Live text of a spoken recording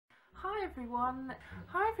Hi everyone,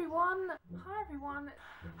 hi everyone, hi everyone,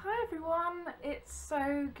 hi everyone. It's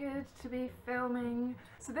so good to be filming.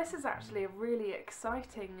 So this is actually a really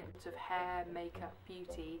exciting sort of hair, makeup,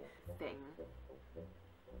 beauty thing.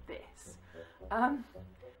 It's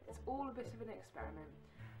all a bit of an experiment.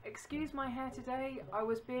 Excuse my hair today, I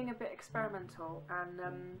was being a bit experimental and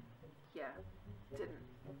yeah,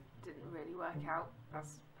 didn't really work out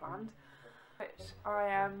as planned, which I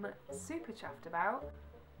am super chuffed about.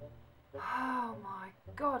 Oh my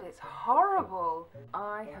god, it's horrible!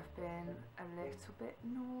 I have been a little bit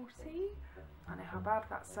naughty. I know how bad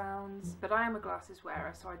that sounds, but I am a glasses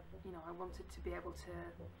wearer, so I wanted to be able to,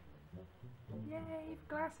 yay,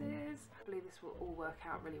 glasses! Hopefully this will all work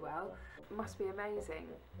out really well. It must be amazing.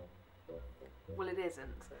 Well, it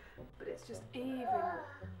isn't, but it's just even.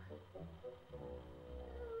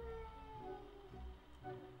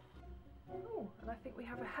 Oh, and I think we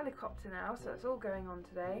have a helicopter now, so it's all going on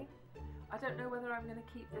today. I don't know whether I'm going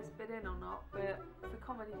to keep this bit in or not, but for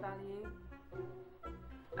comedy value,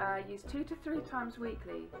 use 2 to 3 times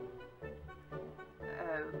weekly.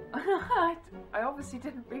 I obviously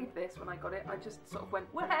didn't read this when I got it, I just sort of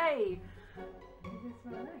went, way! Does this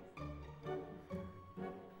smell nice?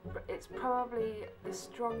 It's probably the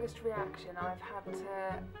strongest reaction I've had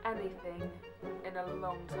to anything in a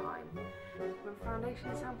long time. When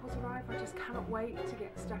foundation samples arrive, I just cannot wait to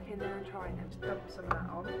get stuck in there and try it. Just dump some of that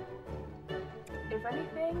on. If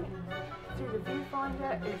anything, through the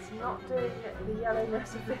viewfinder, it's not doing the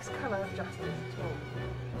yellowness of this colour justice at all.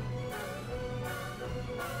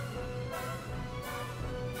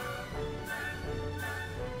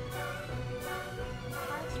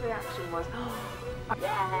 First reaction was, oh,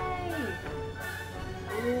 yay!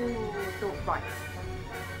 Ooh, thought, right.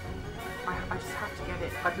 I just have to get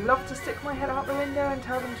it. I'd love to stick my head out the window and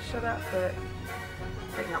tell them to shut up, but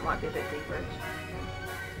I think that might be a bit deeperish.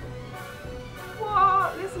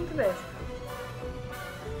 What? Listen to this.